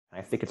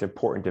I think it's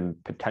important to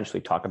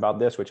potentially talk about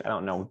this, which I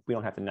don't know, we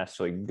don't have to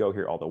necessarily go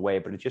here all the way,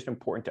 but it's just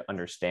important to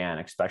understand,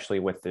 especially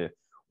with the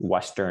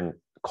Western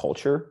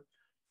culture,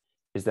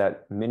 is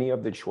that many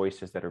of the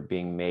choices that are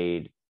being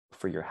made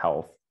for your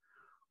health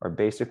are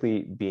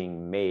basically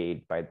being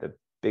made by the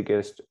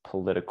biggest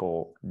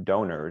political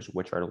donors,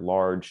 which are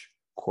large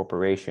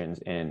corporations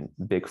in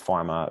big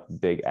pharma,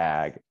 big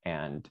ag,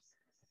 and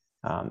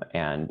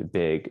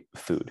big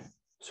food.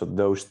 So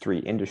those three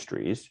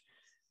industries,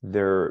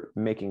 they're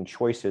making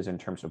choices in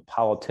terms of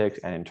politics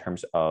and in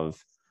terms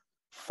of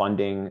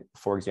funding.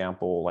 For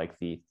example, like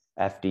the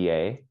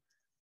FDA,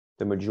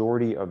 the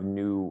majority of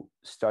new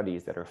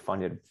studies that are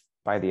funded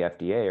by the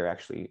FDA are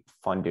actually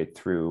funded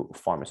through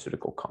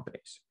pharmaceutical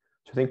companies.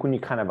 So I think when you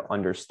kind of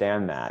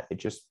understand that, it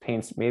just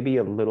paints maybe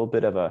a little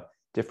bit of a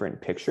different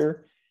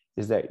picture,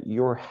 is that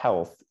your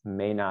health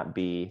may not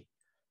be,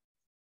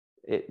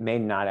 it may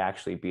not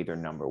actually be their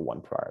number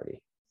one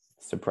priority.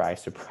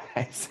 Surprise,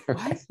 surprise.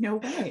 What? No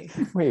way.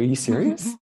 Wait, are you serious?